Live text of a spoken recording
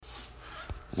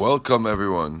Welcome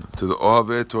everyone to the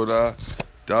Ohavei Torah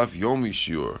Daf Yomi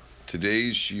Shiur.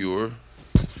 Today's Shiur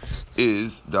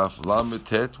is Daf Lamed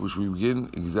Tet, which we begin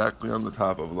exactly on the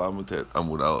top of Lamed Tet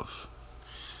Amud Aleph.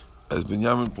 As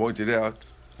Binyamin pointed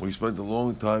out, we spent a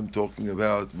long time talking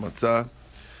about matzah,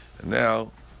 and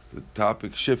now the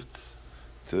topic shifts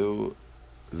to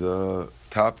the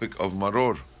topic of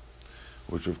maror,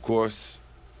 which of course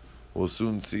we'll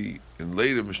soon see in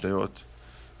later Mishnayot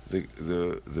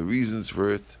the reasons for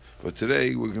it. But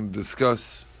today we're going to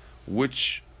discuss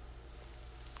which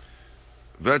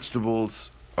vegetables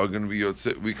are going to be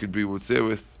we could be with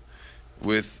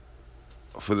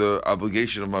for the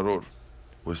obligation of maror.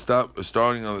 We're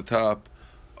starting on the top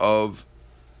of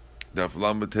Daf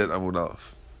Lamed Tet Amud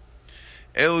Aleph.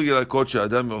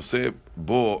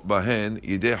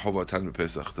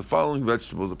 The following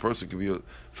vegetables a person can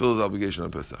fill his obligation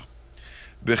on Pesach.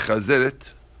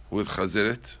 Bechazeret, with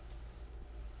chazeret,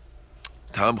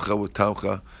 tamcha with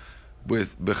tamcha,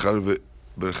 with becharvina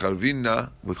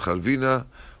with charvina,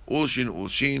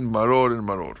 ulshin, maror and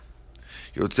maror.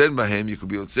 Yotzen bahem, you could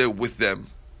be yotzeh with them.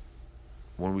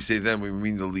 When we say them, we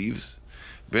mean the leaves.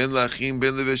 Ben lachim,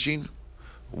 ben leveshin,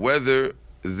 whether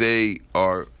they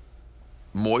are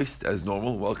moist as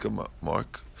normal. Welcome,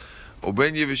 Mark. Or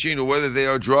ben yeveshin, or whether they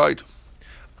are dried.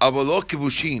 Abalok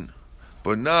kibushin,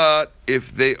 but not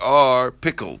if they are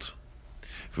pickled.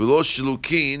 V'lo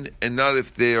shilukin, and not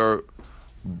if they are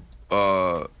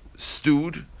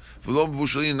stewed. V'lo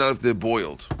mvushalin, not if they're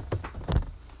boiled.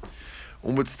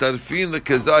 Umitztarfin the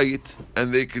kazayit,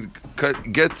 and they could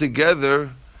get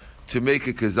together to make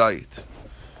a kazayit.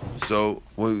 So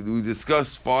we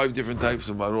discussed 5 different types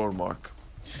of maror, Mark,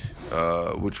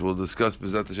 which we'll discuss.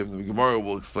 B'ezrat Hashem, the Gemara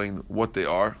will explain what they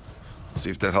are.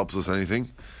 See if that helps us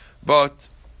anything. But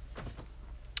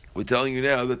we're telling you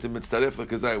now that the mitzaref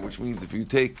l'kazayit, which means if you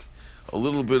take a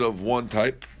little bit of one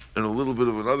type and a little bit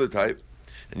of another type,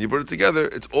 and you put it together,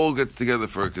 it all gets together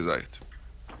for a kazayit.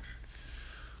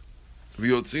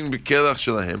 V'yotzin b'kelach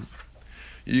shelahem,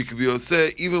 you could be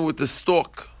yotzeh even with the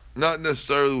stalk, not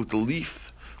necessarily with the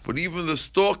leaf, but even the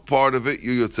stalk part of it,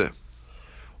 you yotzeh.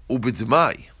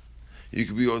 Ubidmai, you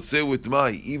could be yotzeh with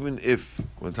dmai, even if,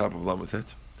 on top of Lamed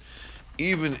Tet,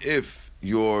 even if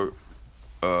your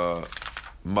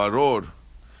maror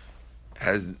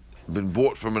has been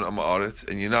bought from an Amaretz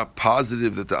and you're not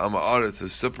positive that the Amaretz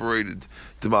has separated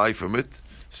Demai from it,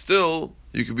 still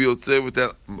you could be yotzeh with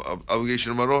that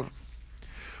obligation of maror.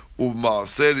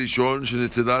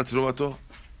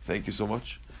 Thank you so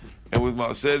much. And with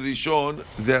Maaser Rishon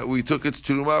that we took its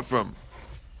Terumah from.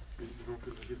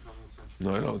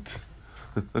 No, I don't.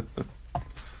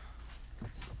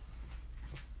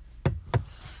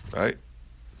 Right?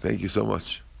 Thank you so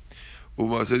much. And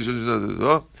Maaser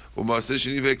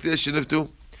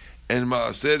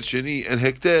Sheni and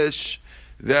Hektesh,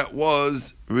 that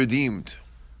was redeemed.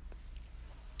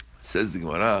 Says the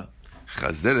Gemara,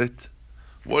 Chazeret.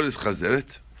 What is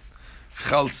Chazeret?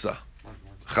 Chalsa.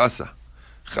 Chasa.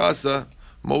 Chasa,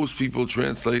 most people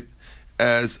translate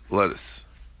as lettuce.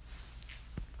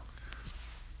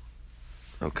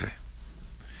 Okay.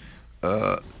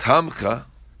 Tamcha,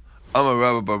 Amar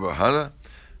Rabba bar bar Hana,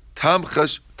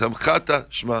 Tamchata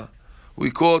Shma. We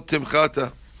call it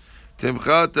Timchata.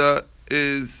 Timchata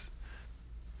is,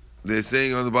 they're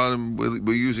saying on the bottom,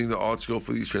 we're using the article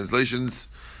for these translations,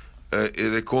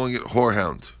 they're calling it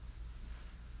whorehound.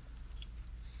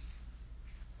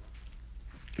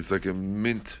 It's like a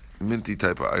minty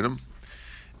type of item.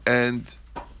 And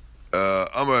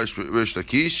Amar Resh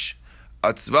Lakish,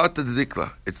 Atzvata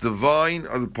Dikla. It's the vine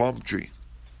of the palm tree.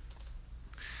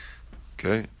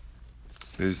 Okay?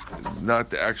 It's not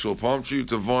the actual palm tree,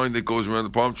 it's a vine that goes around the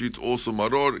palm tree. It's also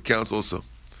maror, it counts also.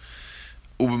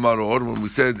 Uba maror, when we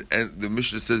said, and the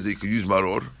Mishnah says that you could use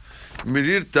maror.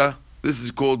 Mirirta, this is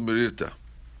called mirirta.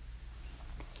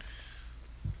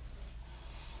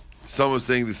 Some are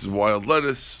saying this is wild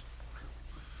lettuce.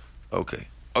 Okay.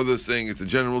 Others saying it's a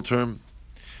general term.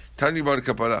 Tani bar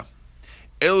kapara.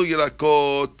 El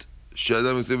yirakot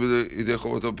she'adam yiseh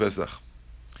chovato pesach.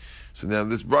 So now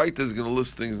this Braita is going to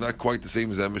list things not quite the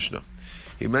same as that Mishnah.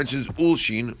 He mentions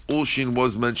ulshin. Ulshin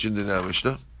was mentioned in that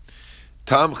Mishnah.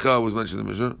 Tamcha was mentioned in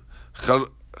the Mishnah.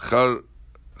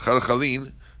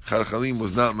 Charchalin. Charchalin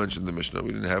was not mentioned in the Mishnah.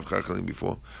 We didn't have charchalin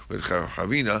before. We had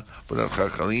charchavina, but not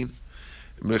charchalin.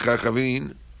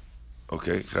 Mechavin,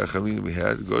 okay, Chachavin we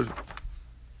had, good.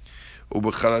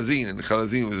 Ubechalazin, and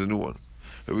Chalazin was a new one.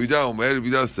 Rabbi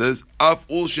says, Af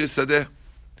ulshe sadeh,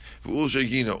 ulshe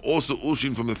gina, also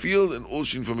ulshin from the field and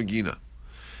ulshin from a gina.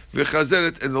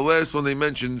 V'chazeret, and the last one they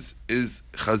mentions is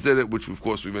chazeret, which of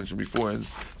course we mentioned before, and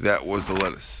that was the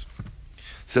lettuce.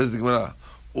 Says the Gemara,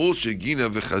 Ul shegina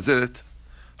v'chazeret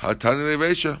hatani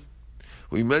lereisha.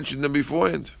 We mentioned them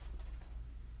beforehand.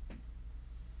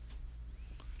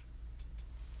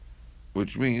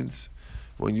 Which means,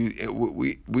 when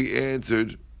we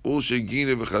answered Ul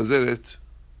shegina v'chazeret,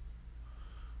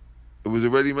 it was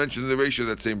already mentioned in the ratio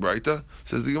that same Braita.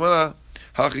 Says the Gemara,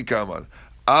 Hachi Kamar,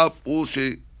 Af Ul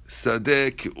she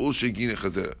sadeh ki Ul shegina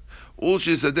chazeret. Ul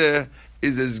she sadeh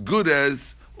is as good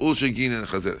as Ul shegina and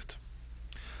chazeret.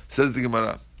 Says the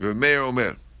Gemara, Meir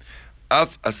Omer,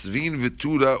 Af asvin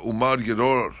v'tura umar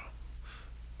geror.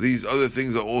 These other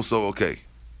things are also okay.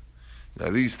 Now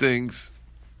these things,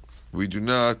 we do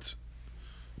not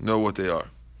know what they are.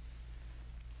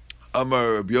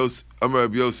 Amar Rabbi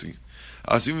Yossi,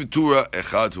 Asvin v'tura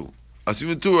echadhu.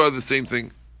 Asvin v'tura are the same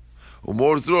thing.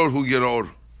 Umar zror hu geror.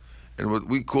 And what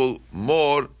we call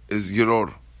more is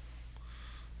geror.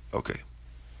 Okay.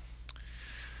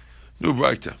 New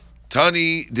Braita.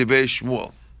 Tani debe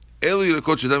Shmuel. These are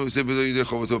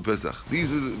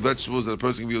the vegetables that a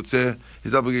person can be yotzeh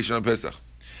his obligation on Pesach.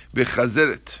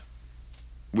 Bechazeret,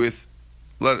 with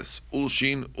lettuce.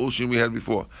 Ulshin we had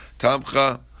before.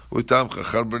 Tamcha with tamcha.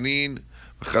 Charbanin,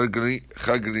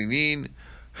 chargrinin,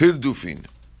 hirdufin.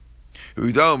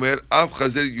 Yehuda Omer, af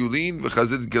chazeret yulin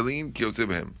v'chazeret galin ki yotzeh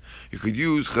behem. You could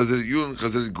use chazeret yulin,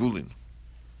 chazeret gulin.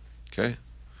 Okay?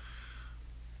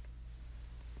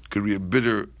 Could be a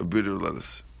bitter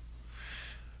lettuce.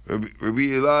 Rabbi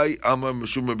Eli Amar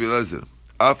Meshum Rabbi Eliezer,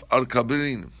 Af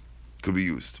Arkabilin could be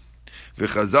used.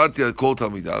 V'chazarti al kol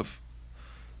talmidav.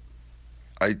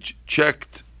 I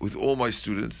checked with all my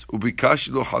students.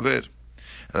 Ubikashi lo haver,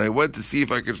 and I went to see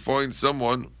if I could find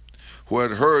someone who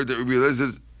had heard that Rabbi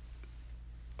Eliezer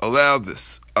allowed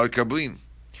this Arkabilin.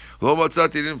 Lo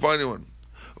matzati, didn't find anyone.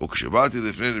 Ukshebati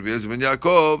lefnei Rabbi Eliezer ben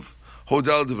Yaakov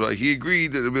hodal devrai. He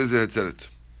agreed that Rabbi Eliezer had said it.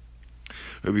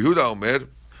 Rabbi Huda Omer,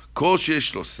 Kol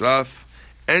sheyesh lo sraf,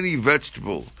 any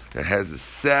vegetable that has a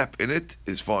sap in it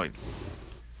is fine.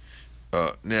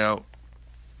 Now,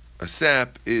 a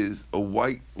sap is a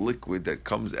white liquid that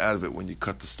comes out of it when you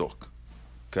cut the stalk.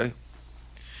 Okay?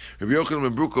 Rabbi Yochanan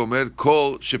ben Bruka Omer,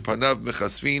 Kol shepanav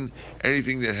mechasfin,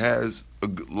 anything that has a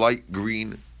light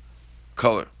green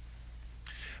color.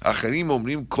 Acharim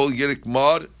omrim kol yerek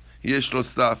mar yesh lo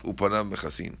sraf upanav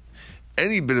mechasin.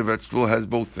 Any bit of vegetable has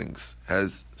both things,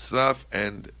 has slaf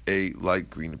and a light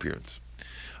green appearance.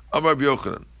 Amar Rabbi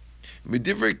Yochanan,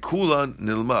 midivrei kulan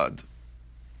nilmad,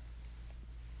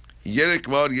 yerek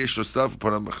mar yesh lo slaf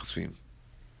upanam mechasfin.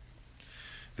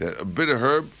 That a bitter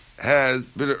herb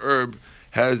has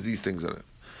these things on it.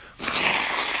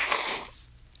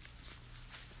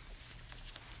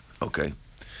 Okay.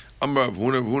 Amar Rav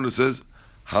Huna says,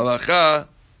 halacha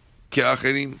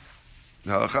ke'acherim.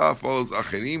 The halacha follows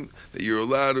acherim, that you're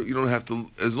allowed, you don't have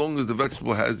to, as long as the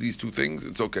vegetable has these two things,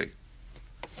 it's okay.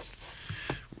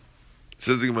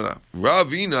 Says the Gemara,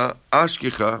 Ravina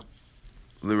ashkecha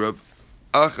l'Rav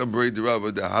Acha brei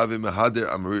d'Rava dehave mehader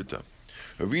amarirta.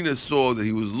 Ravina saw that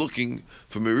he was looking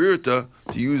for marirta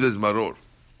to use as maror.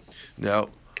 Now,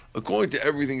 according to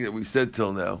everything that we said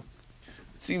till now,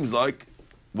 it seems like,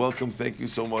 welcome, thank you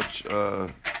so much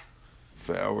for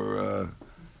our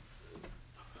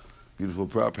beautiful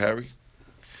prop, Harry.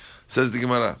 Says the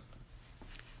Gemara.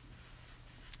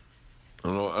 I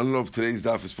don't know if today's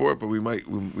daf is for it, but we might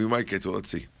get to it. Let's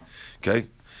see. Okay.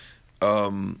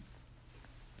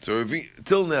 So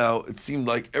till now, it seemed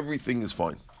like everything is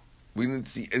fine. We didn't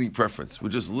see any preference. We're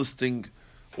just listing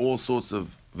all sorts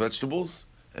of vegetables,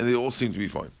 and they all seem to be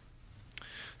fine.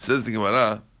 Says the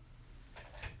Gemara.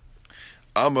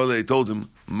 Amalei told him,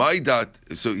 "My dat."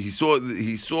 So he saw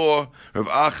Rav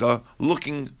Acha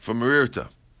looking for marirta.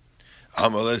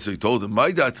 Amalei, so he told him,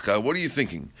 "My dat. What are you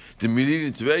thinking? The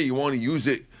mirin today, you want to use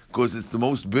it because it's the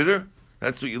most bitter?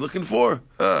 That's what you're looking for,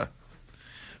 huh?"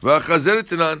 But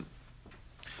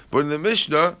in the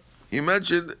Mishnah, he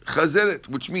mentioned chazeret,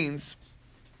 which means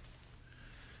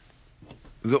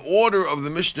the order of the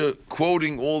Mishnah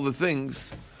quoting all the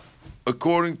things,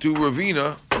 according to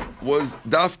Ravina, was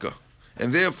dafka.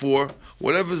 And therefore,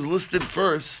 whatever's listed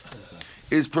first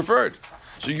is preferred.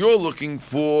 So you're looking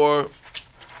for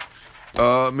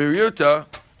mirirta.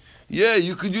 Yeah,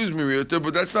 you could use mirirta,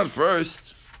 but that's not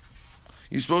first.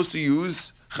 You're supposed to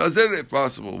use chazeret if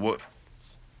possible. What?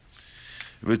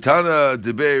 V'tana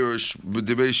debei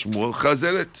Shmuel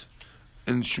chazeret.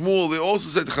 In Shmuel, they also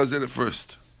said chazeret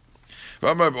first.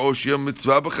 V'amar b'oshia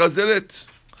mitzvah b'chazeret.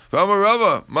 V'amar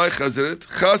Rava, my chazeret,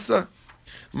 chasa.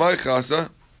 My chasa.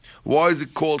 Why is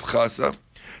it called chasa?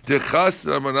 The chas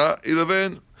ramana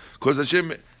 11, because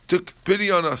Hashem took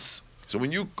pity on us. So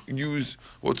when you use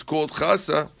what's called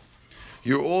chasa,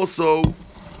 you're also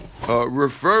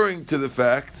referring to the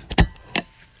fact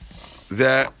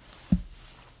that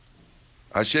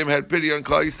Hashem had pity on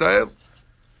Klal Yisrael.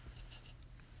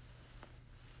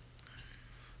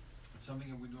 Something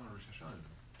that we do on Rosh Hashanah.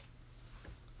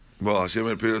 Well, Hashem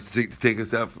had pity to take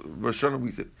us out. Rosh Hashanah,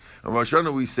 we say. On Rosh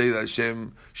Hashanah, we say that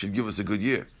Hashem should give us a good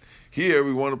year. Here,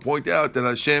 we want to point out that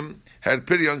Hashem had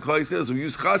pity on Klal Yisrael, so we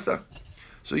use chasa.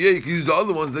 So yeah, you can use the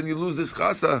other ones, then you lose this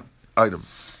chasa item.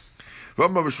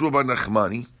 Rabbi Bashur bar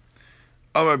Nachmani,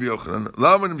 Amar Rabbi Yochanan,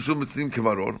 Lama nimshu mitzvim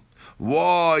kemaror.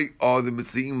 Why are the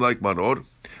mitzvim like maror?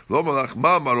 Lo malach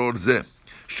ma maror zeh.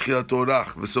 Shchilato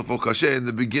rach v'sofo kasher. In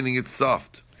the beginning it's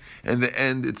soft, and the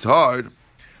end it's hard.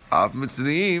 Av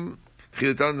mitzvim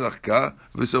tchilatan rachka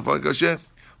v'sofan kasher.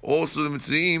 Also the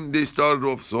mitzvim, they started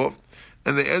off soft,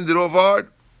 and they ended off hard.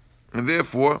 And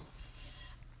therefore,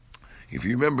 if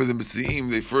you remember the mitzvim,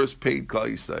 they first paid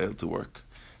Klal Yisrael to work.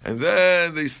 And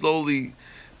then they slowly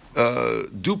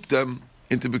duped them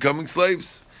into becoming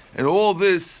slaves. And all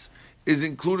this is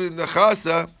included in the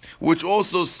chasa, which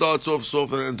also starts off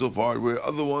soft and ends off hard, where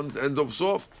other ones end up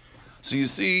soft. So you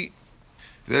see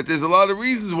that there's a lot of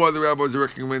reasons why the rabbis are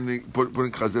recommending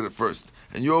putting chazet at first.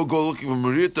 And you all go looking for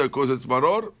Marita because it's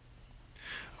maror.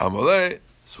 Amaleh.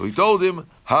 So he told him,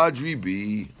 Hadri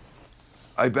bi.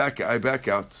 I back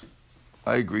out.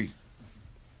 I agree.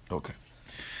 Okay.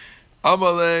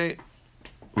 Amaleh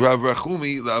Rav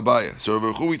Rachumi la'Abaya. So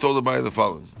Rav Rachumi told Abaya the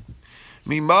following: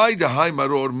 Mimai dahai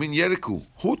maror min yeriku.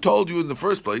 Who told you in the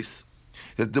first place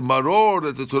that the maror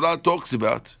that the Torah talks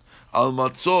about, al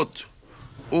matzot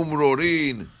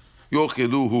umrorin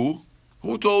yocheluhu?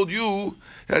 Who told you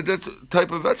that that's a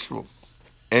type of vegetable?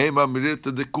 Ema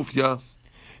mirirta de kufya.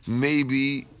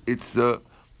 Maybe it's the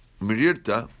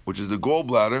mirirta, which is the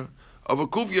gallbladder of a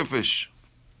kufya fish.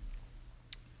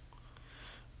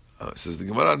 Says the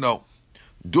Gemara, no.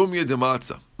 Dumya de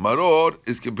matzah. Maror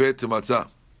is compared to matzah.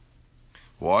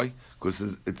 Why?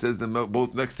 Because it says them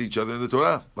both next to each other in the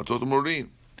Torah. Matzot u'morin.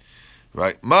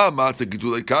 Right? Ma matzah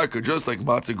gidulei karka, just like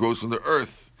matzah grows from the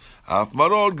earth. Af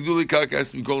maror gidulei karka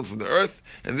has to be grown from the earth,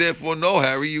 and therefore, no,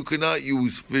 Harry, you cannot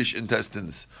use fish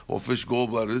intestines or fish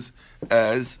gallbladders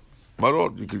as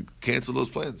maror. You could cancel those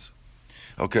plans.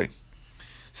 Okay.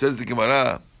 Says the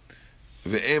Gemara,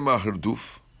 ve'ema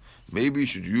herduf. Maybe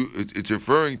it's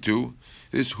referring to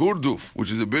this hurduf, which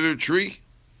is a bitter tree.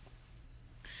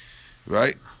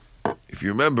 Right? If you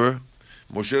remember,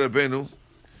 Moshe Rabbeinu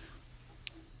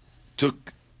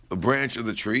took a branch of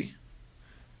the tree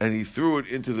and he threw it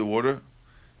into the water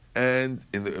and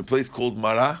in a place called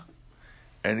Marah,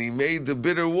 and he made the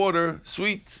bitter water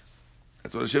sweet.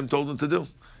 That's what Hashem told him to do.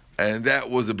 And that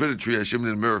was a bitter tree. Hashem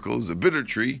did a miracle. It was a bitter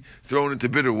tree thrown into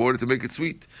bitter water to make it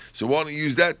sweet. So why don't you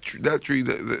use that tree,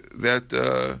 that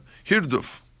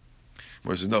hirduf?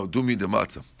 Where it says, no, dumi de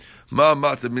matzah. Ma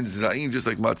matzah means zira'im, just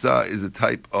like matzah is a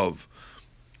type of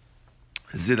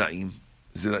zira'im.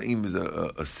 Zira'im is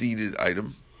a seeded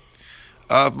item.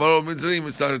 Maror means zira'im,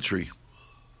 it's not a tree.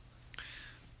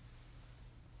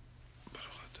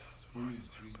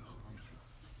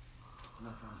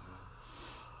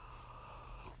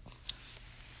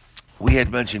 We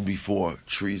had mentioned before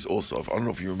trees also. I don't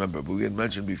know if you remember, but we had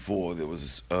mentioned before there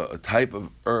was a type of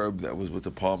herb that was with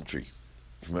the palm tree.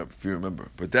 If you remember.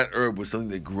 But that herb was something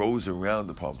that grows around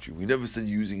the palm tree. We never said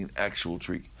using an actual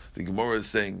tree. The Gemara is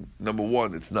saying, number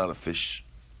one, it's not a fish.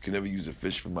 You can never use a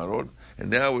fish for maror. And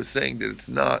now we're saying that it's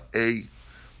not a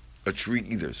tree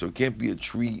either. So it can't be a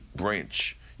tree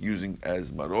branch using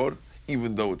as maror,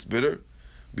 even though it's bitter,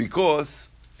 because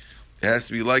it has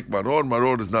to be like maror.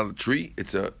 Maror is not a tree.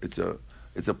 It's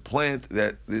a plant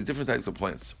that there's different types of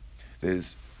plants.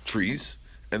 There's trees,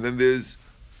 and then there's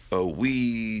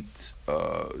wheat,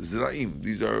 zira'im.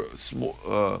 These are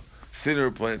small, thinner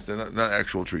plants. They're not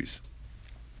actual trees.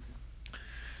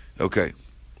 Okay.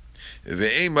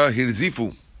 Ve'ema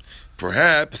hirzifu.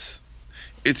 Perhaps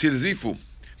it's hirzifu.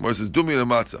 Where it says dumi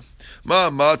matzah. Ma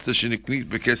matzah sheniknit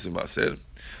bekesef maser.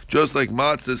 Just like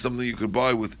matzah is something you could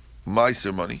buy with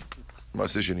meiser money.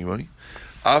 Maaser sheni money.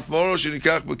 Af maror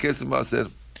shenikach bekesef maaser.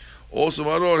 Also,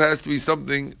 maror has to be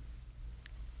something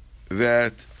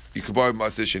that you can buy with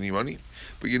maaser sheni money,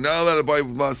 but you're not allowed to buy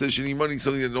with maaser sheni money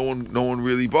something that no one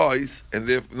really buys and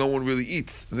therefore no one really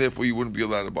eats, and therefore you wouldn't be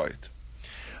allowed to buy it.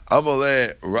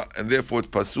 Amaleh, and therefore it's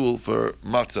pasul for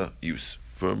matzah use,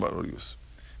 for maror use.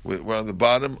 We're on the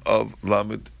bottom of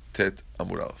Lamed Tet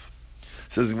Amud Aleph.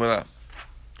 Says Gemara,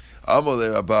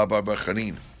 Amaleh Rabba bar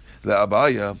Chanin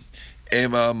le'Abaya.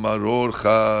 Ema maror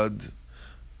chad.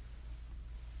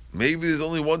 Maybe there's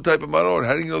only one type of maror.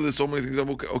 How do you know there's so many things?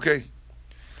 Okay.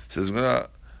 Says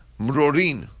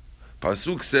mrorin.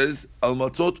 Pasuk says al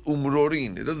matzot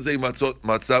umrorin. It doesn't say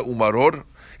matzah umaror.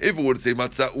 If it would say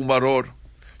matzah umaror,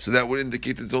 so that would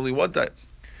indicate it's only one type.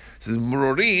 It says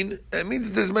murorin. It means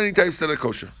that there's many types that are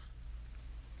kosher.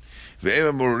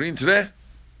 Ve'ema murorin today.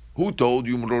 Who told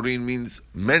you murorin means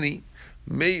many?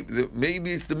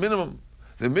 Maybe it's the minimum.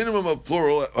 The minimum of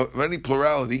plural of any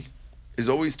plurality is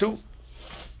always two.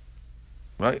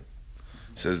 Right?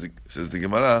 Says the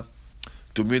Gemara.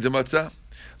 Tumir de matzah.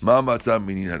 Ma matzah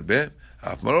minin harbe.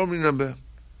 Af maror minin harbe.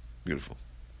 Beautiful.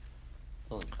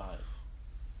 Only five.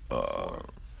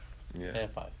 Yeah.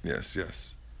 5.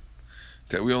 Yes.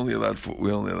 That we only allowed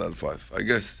 5. I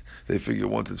guess they figure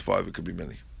once it's 5, it could be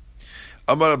many.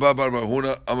 Amar Abba bar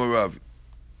Huna Amar Rav.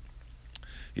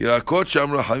 ירקות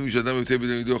שאמרו חיים שאדם יוצא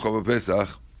בדמידו חוב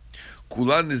בפסח,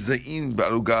 כולן נזדהים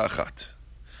בערוגה אחת.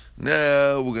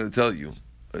 Now we're going to tell you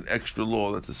an extra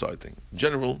law that's a side thing. In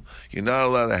general, you're not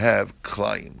allowed to have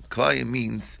klayim. Klayim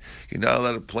means you're not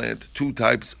allowed to plant two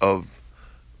types of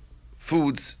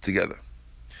foods together.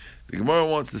 The Gemara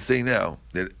wants to say now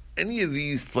that any of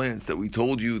these plants that we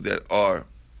told you that are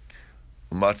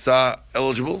matzah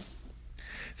eligible,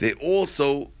 they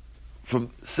also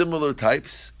from similar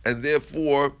types, and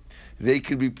therefore they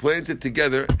can be planted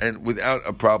together and without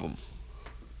a problem.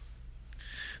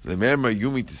 The Merma, you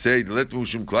mean to say let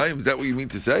mushim klayim? Is that what you mean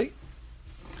to say?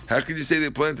 How can you say they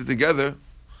planted together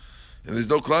and there's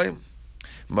no klayim?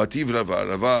 Mativ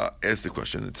Rava asked the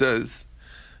question. It says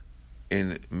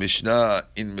in Mishnah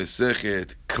in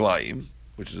Mesechet Klayim,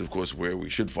 which is of course where we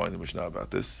should find the Mishnah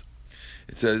about this.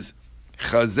 It says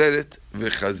Chazeret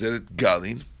v'chazeret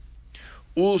galin.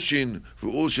 Ulshin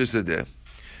v'ulshe sadeh,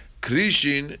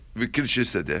 Krishin v'kirshe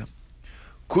sadeh,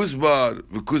 Kuzbar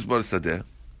v'kuzbar sadeh,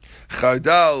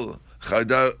 Chardal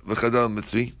v'chardal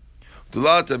mitzri,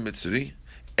 Dulata mitzri,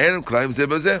 and klayim zeh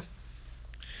bazeh.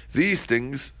 These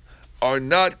things are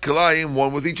not klayim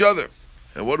one with each other.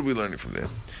 And what are we learning from there?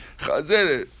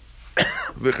 Chazeret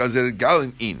v'chazeret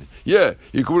galin in. Yeah,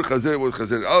 you could put chazeret with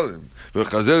chazeret alin,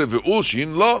 v'chazeret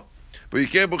v'ulshin lo. But you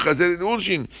can't put chazeret and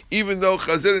ulshin, even though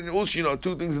chazeret and ulshin are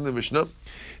two things in the Mishnah.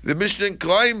 The Mishnah in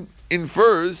Klayim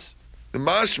infers the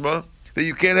mashma that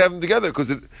you can't have them together because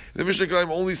the Mishnah Klayim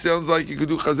only sounds like you could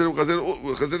do chazeret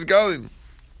with chazeret galin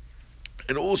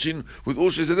and ulshin with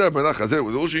ulshin sedeh, but not chazeret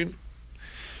with ulshin.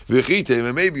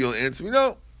 And maybe you'll answer me,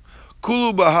 no.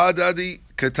 Kulu bahadadi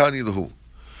katani lahu.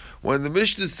 When the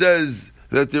Mishnah says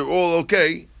that they're all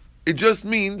okay, it just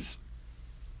means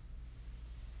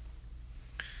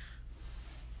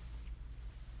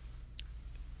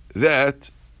that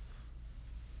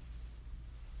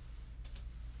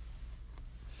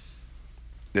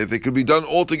they could be done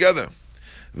all together.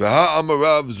 V'ha amar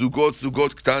Rav zugot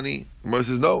ktani. Gemara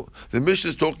says no. The Mishnah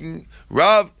is talking.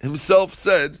 Rav himself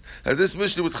said that this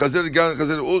Mishnah with chazer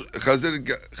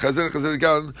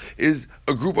gan is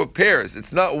a group of pairs.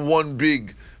 It's not one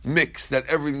big mix that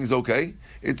everything's okay.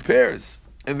 It's pairs,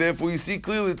 and therefore you see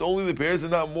clearly it's only the pairs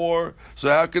and not more. So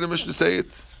how can the Mishnah say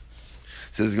it?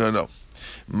 Says going no.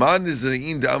 Man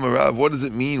nizra'im da'amarav. What does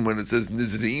it mean when it says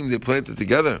nizra'im? They planted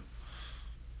together,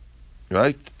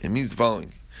 right? It means the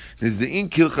following: nizra'im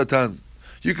kilchatan.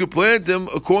 You could plant them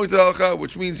according to the halakha,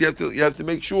 which means you have to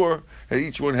make sure that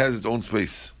each one has its own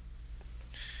space.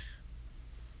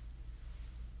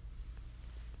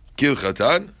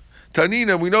 Kilchatan,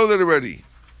 tanina. We know that already.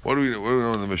 What do we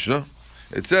know in the Mishnah?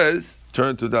 It says,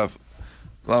 turn to daf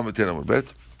lamed ten amud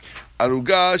bet.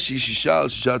 Aruga shishishal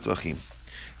shishat vachim.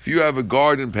 If you have a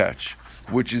garden patch,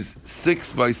 which is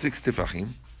 6 by 6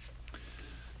 tefachim,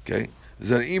 okay,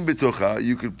 zar'im betocha,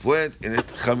 you could plant in it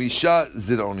chamisha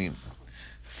zironim,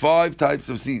 5 types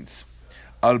of seeds.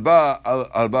 Arba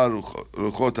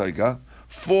ruchot ha'ika,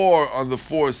 4 on the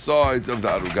 4 sides of the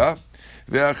aruga,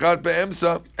 ve'achat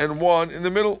be'emsa, and 1 in the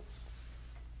middle.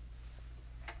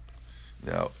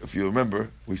 Now, if you remember,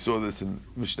 we saw this in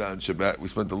Mishnah and Shabbat. We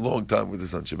spent a long time with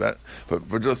this on Shabbat, but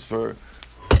for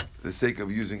the sake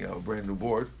of using our brand new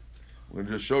board, we're going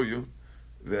to just show you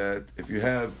that if you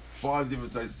have 5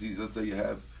 different types of seeds, let's say you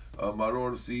have a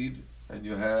maror seed, and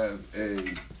you have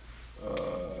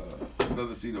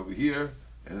another seed over here,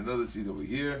 and another seed over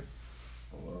here.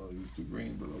 Well, I'll use 2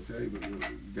 green, but okay, but you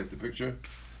get the picture.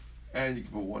 And you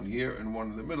can put 1 here and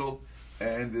 1 in the middle,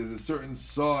 and there's a certain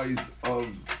size of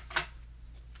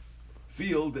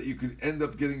field that you could end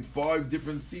up getting 5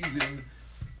 different seeds in,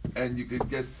 and you could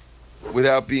get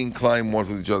without being climbed one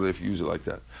with each other if you use it like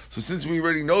that. So since we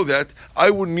already know that,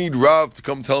 I wouldn't need Rav to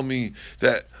come tell me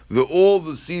that all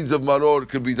the seeds of maror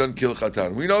could be done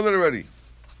kilchatan. We know that already.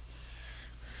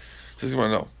 Says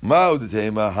no. No.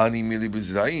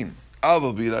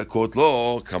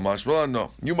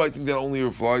 You might think that only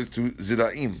applies to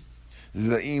zira'im.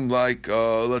 ziraim like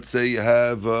let's say you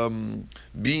have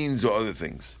beans or other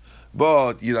things.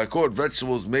 But yirakot,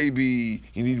 vegetables, maybe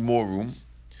you need more room.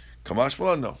 Kamash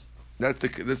Malan, no. That's the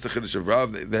chiddush of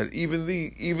Rav, that even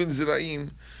ziraim,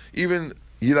 even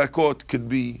yirakot could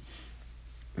be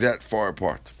that far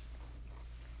apart.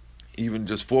 Even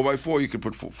just 4x4, you could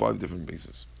put 5 different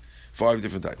bases, 5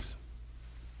 different types.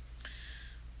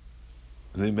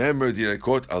 Remember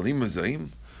yirakot alim ziraim.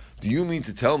 Do you mean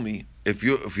to tell me if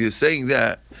you're saying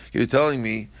that, you're telling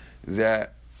me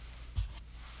that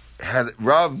had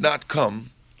Rav not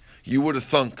come, you would have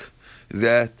thunk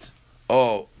that,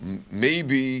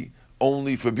 maybe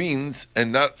only for beans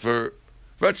and not for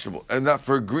vegetable, and not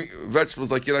for vegetables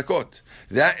like yirakot.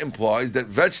 That implies that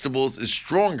vegetables is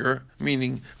stronger,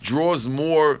 meaning draws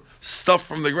more stuff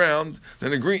from the ground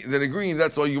than a green.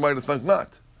 That's why you might have thunk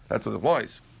not. That's what it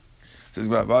implies. It says,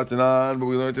 but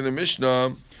we learned in the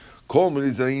Mishnah, Kol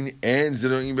Merizayin and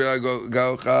Zeraim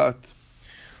Beragachat.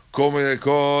 Kol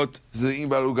Merekot Zeraim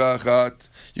Beragachat.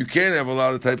 You can't have a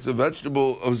lot of types of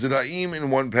vegetable of Zeraim in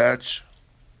one patch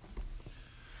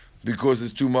because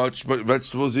it's too much. But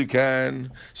vegetables you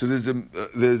can. So there's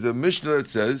a Mishnah that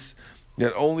says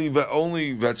that only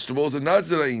vegetables and not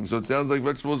Zeraim. So it sounds like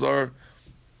vegetables are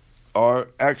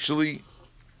actually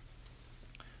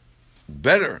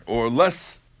better or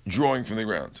less drawing from the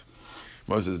ground.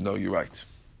 Moses says, no, you're right.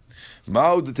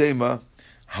 Ma'od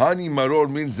hani maror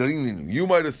means zeraim. You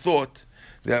might have thought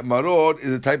that maror is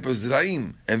a type of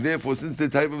zeraim, and therefore, since they're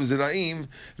type of zeraim,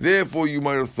 therefore you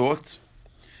might have thought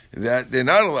that they're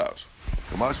not allowed.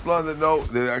 Kamash Plan that no,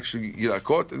 they're actually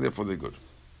yirakot, and therefore they're good.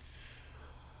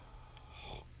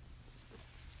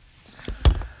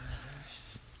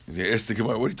 They asked the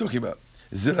Gemara, what are you talking about?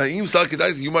 Zeraim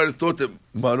salkedai. You might have thought that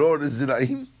maror is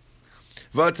zeraim.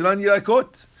 V'atanan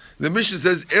yirakot. The Mishnah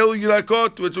says El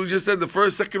Yirakot, which we just said the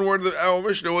second word of our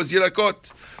Mishnah was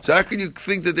Yirakot. So how can you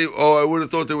think that I would have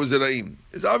thought there was Zeraim?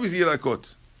 It's obviously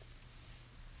Yirakot.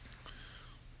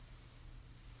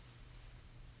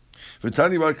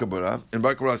 V'tani Bar Kabbalah, and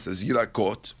Bar Kabbalah says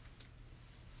Yirakot.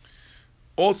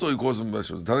 Also he calls them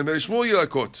vegetables. Tani Bar Shmuel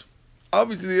Yirakot.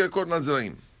 Obviously the Yirakot not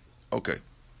Zeraim. Okay.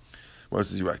 What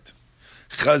says you right?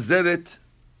 Chazeret,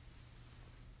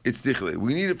 it's tichle.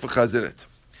 We need it for Chazeret.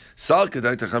 Sal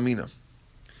kedai tachamina.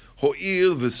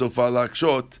 Ho'il v'sofa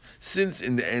lakshot. Since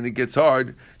in the end it gets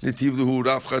hard, netiv luhu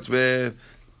raf chatzveh.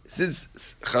 Since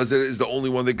Chazer is the only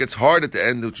one that gets hard at the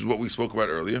end, which is what we spoke about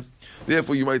earlier,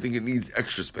 therefore you might think it needs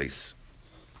extra space.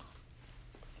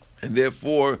 And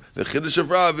therefore, the chiddush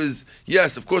of Rav is,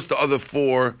 yes, of course the other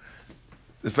 4,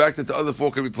 the fact that the other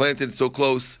 4 can be planted so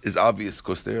close is obvious,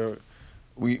 because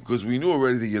we knew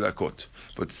already the yirakot.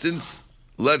 But since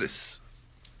lettuce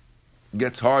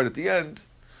gets hard at the end,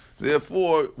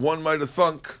 therefore one might have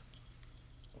thunk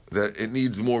that it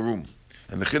needs more room,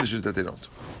 and the chiddush is that they don't.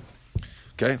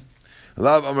 Okay,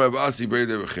 Lav Amar Abasi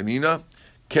Breder Chanina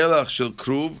Kelach Shel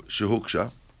Kruv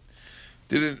Shehuksha.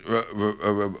 Didn't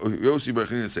Yossi Bar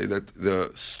Chanina say that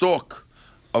the stalk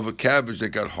of a cabbage that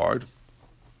got hard,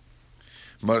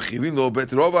 Marchivin Lo Bet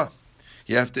Rova,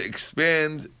 you have to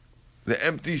expand the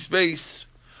empty space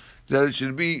that it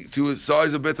should be to a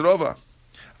size of Bet Rova.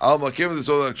 You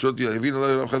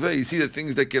see that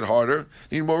things that get harder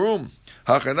need more room.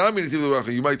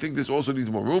 You might think this also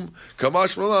needs more room.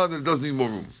 Kamash Malan, that it does need more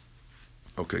room.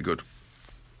 Okay, good.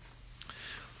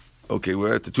 Okay,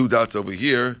 we're at the 2 dots over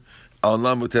here. We said,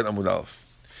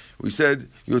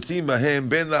 Yotzim Bahem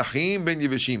Ben Lachim Ben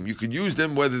Yeveshim. You could use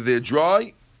them whether they're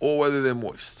dry or whether they're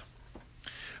moist.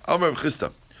 Amar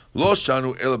Chista, Lo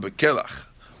Shanu Ela Bekelach.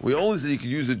 We only said you could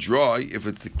use it dry if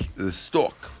it's the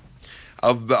stalk.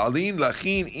 Of ba'alin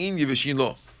lachin in yeveshin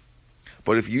lo.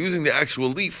 But if you're using the actual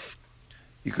leaf,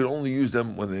 you can only use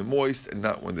them when they're moist and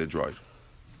not when they're dried.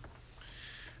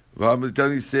 When we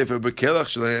said in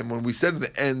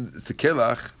the end, it's the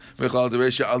kelach,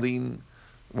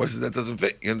 what is that doesn't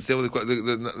fit? You understand what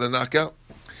the knockout?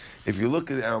 If you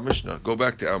look at our Mishnah, go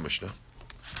back to our Mishnah.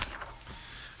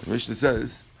 The Mishnah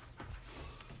says,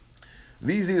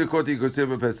 these are the koti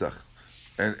kotzeh Pesach.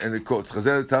 And it quotes, okay.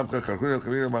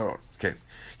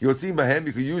 Yotzim Bahem,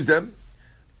 you can use them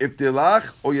if they're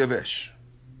lach or yavesh.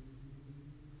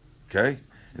 Okay?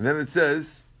 And then it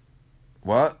says,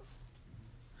 what?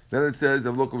 Then it says,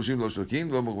 then it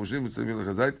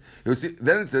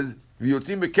says,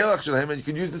 and you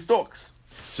can use the stalks.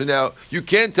 So now, you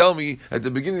can't tell me at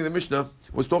the beginning of the Mishnah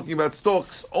was talking about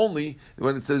stalks only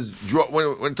when it says dry,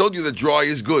 when it told you that dry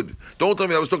is good. Don't tell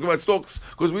me I was talking about stalks,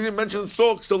 because we didn't mention the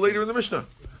stalks till later in the Mishnah.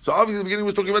 So obviously the beginning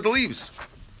was talking about the leaves.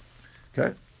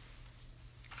 Okay?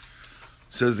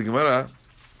 Says the Gemara,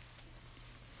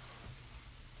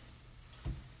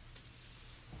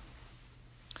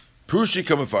 Prushi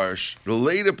Kamafarish, the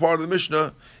later part of the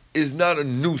Mishnah is not a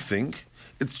new thing.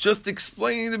 It's just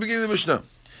explaining the beginning of the Mishnah.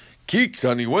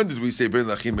 Kiktani, when did we say Ben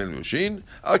Lachim Ben Mushin?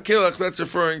 Akelach, that's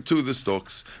referring to the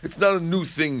stalks. It's not a new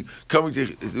thing coming to,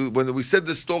 when we said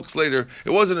the stalks later,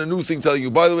 it wasn't a new thing telling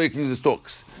you, by the way, you can use the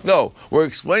stalks. No, we're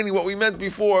explaining what we meant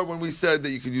before when we said that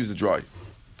you could use the dry.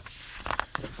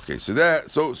 Okay, so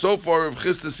far Rav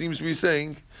Chisda seems to be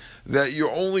saying that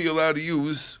you're only allowed to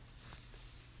use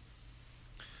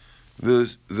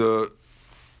the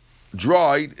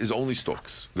dried is only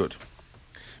stalks. Good.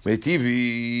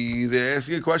 Meitivi, they're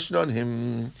asking a question on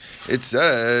him. It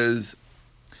says,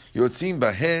 Yotzim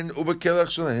bahen ubekelach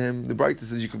shalahem. The Braita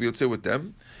says you could be yotzeh with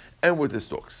them and with the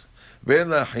stalks. Ben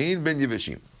lahin ben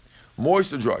yeveshim.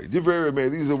 Moist or dry. Divrei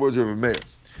Rameir. These are the words of Rameir.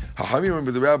 Hachamim,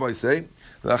 remember the rabbis say,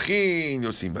 lachin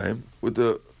yotzim bahem. With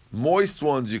the moist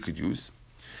ones you could use.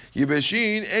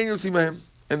 Yeveshin and yotzim bahem.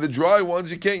 And the dry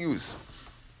ones you can't use.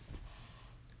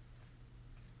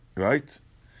 Right?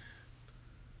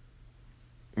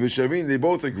 Vishavin, they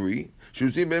both agree.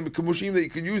 Shusim ben kimushim, that you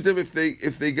can use them if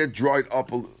they get dried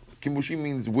up. Kimushim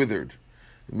means withered.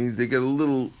 It means they get a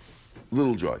little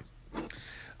dry.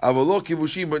 Avalo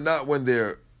kimushim, but not when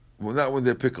they're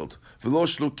pickled. Velo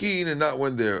shlukin, and not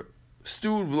when they're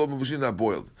stewed. Velo mavushim, not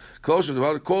boiled. Kol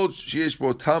shadavar kol sheyesh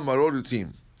bo tam maror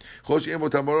rutin. Kol she'en bo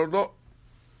tam maror no.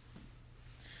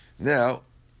 Now,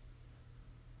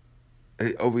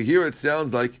 over here it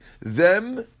sounds like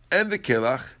them and the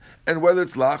kelach, and whether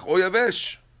it's lach or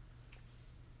yavesh.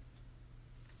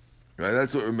 Right,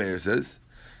 that's what Rameir says.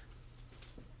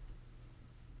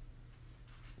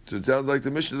 So it sounds like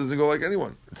the Mishnah doesn't go like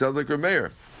anyone. It sounds like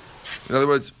Rameir. In other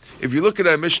words, if you look at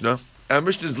our Mishnah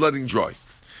is letting dry.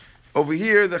 Over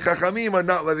here, the Chachamim are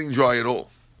not letting dry at all.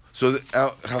 So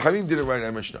Chachamim didn't write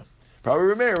our Mishnah.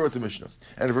 Probably Rameir wrote the Mishnah.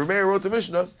 And if Rameir wrote the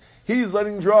Mishnah, he's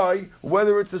letting dry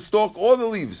whether it's the stalk or the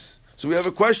leaves. So we have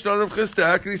a question on Rav Chisda.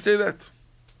 How can he say that?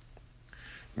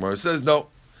 Gemara says no.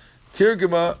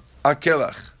 Tirgema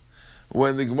akelach.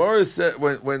 When the Gemara said,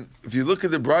 when if you look at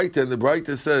the Braita, and the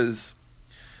Braita says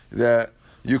that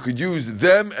you could use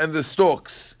them and the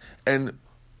stalks and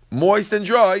moist and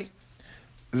dry,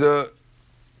 the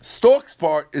stalks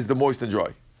part is the moist and dry,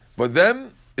 but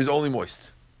them is only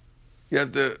moist. You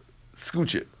have to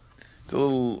scooch it. It's a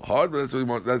little hard, but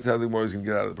that's how the Gemara is going to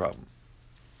get out of the problem.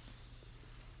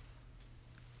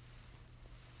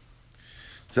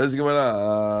 Says the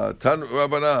Gemara, Tan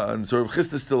Rabbanan. So Rav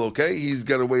Chisda is still okay. He's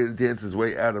got a way to dance his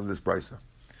way out of this brisa.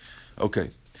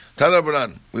 Okay, Tan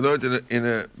Rabbanan. We learned in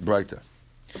a brayta.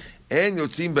 En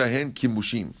yotzim bahen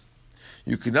kimushim.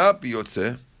 You cannot be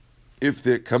yotzeh if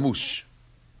they're kamush.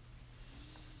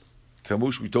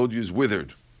 Kamush, we told you, is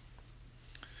withered.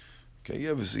 Okay,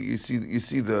 you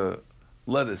see the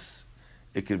lettuce.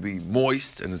 It could be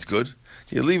moist and it's good.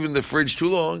 You leave it in the fridge too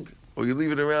long, or you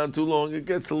leave it around too long, it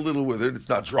gets a little withered. It's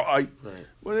not dry, right,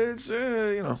 but it's,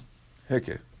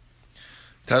 heke.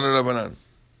 Tana Rabbanan.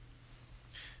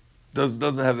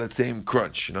 Doesn't have that same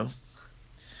crunch, And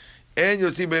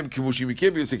Yotzim Behem Kimushim, you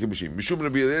can't be Yotzim Kimushim. Mishum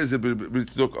Rabbi Eliezer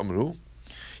B'Tzedok Amru.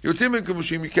 Yotzim Behem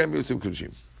Kimushim, you can't be Yotzim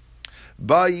Kimushim.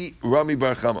 Bai Rami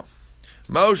Bar Chama.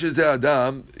 Ma'o Shezeh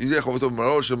Adam, Yidei Chavotov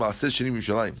Maror Shel Ma'aseh Sheni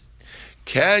Yerushalayim.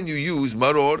 Can you use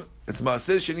Maror? It's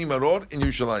Ma'aseh Sheni Maror in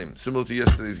Yerushalayim, similar to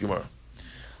yesterday's Gemara.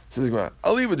 Says Gemara,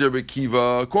 I'll leave it to Rabbi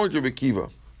Kiva, according to Rabbi Kiva,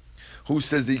 who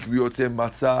says that you can be Yotzim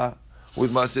Matzah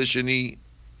with Ma'aseh Sheni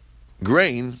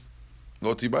grain.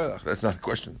 Lo tibaylach. That's not a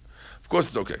question. Of course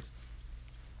it's okay.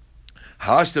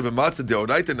 Hashta b'matzah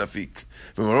deoraita nafik.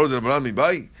 V'maror d'Rabbanan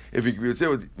mibai. If you can be yotzei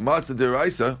with matzah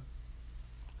deoraisa,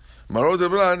 maror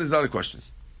d'Rabbanan is not a question.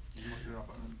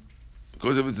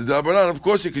 Because if it's the d'Rabbanan, of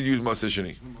course you could use matzah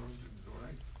sheni.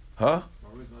 Huh?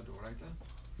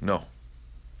 No.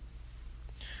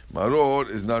 Maror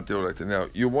is not deoraita. Now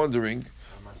you're wondering.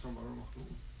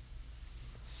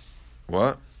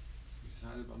 What?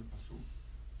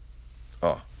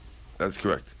 Oh, that's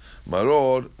correct.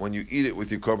 Maror, when you eat it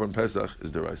with your korban pesach, is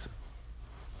deraisa.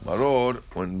 Maror,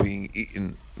 when being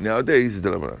eaten nowadays, is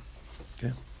derabanan.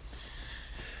 Okay.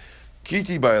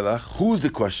 Kiti ba'elach. Who's the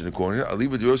question according to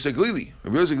Aliba de Yosef Glili?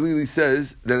 Yosef Glili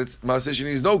says that it's maaseh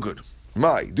sheni is no good.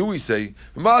 My, do we say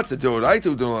matzah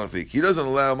deoraita u'denolafik? He doesn't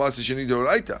allow maaseh sheni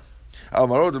deoraita. Al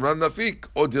maror d'Rabbanan nafik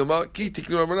or dilma ki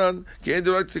tiknun Rabbanan ki en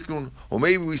deoraita tiknun. Or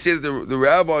maybe we say that the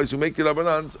rabbis who make the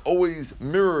Rabbanans always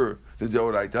mirror the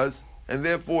deoraitas, and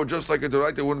therefore, just like a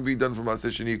deoraita wouldn't be done from Maaseh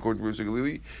Sheni according to Yosef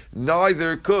Galili,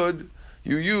 neither could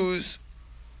you use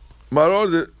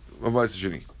maror of Maaseh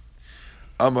Sheni.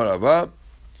 Amarava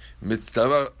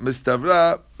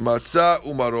mistavra matzah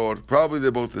umaror. Probably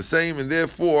they're both the same, and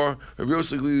therefore Rabbi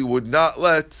Yosef Galili would not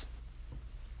let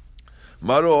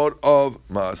Maror of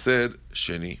Maaser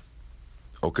Sheni.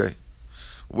 Okay.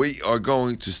 We are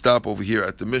going to stop over here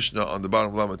at the Mishnah on the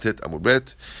bottom of Lamatet Amud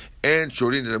Bet. And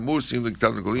Shorin Amur Sim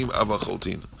L'Ktar Negolim Ava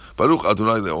Choltin. Baruch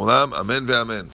Adonai Le'olam. Amen ve'amen.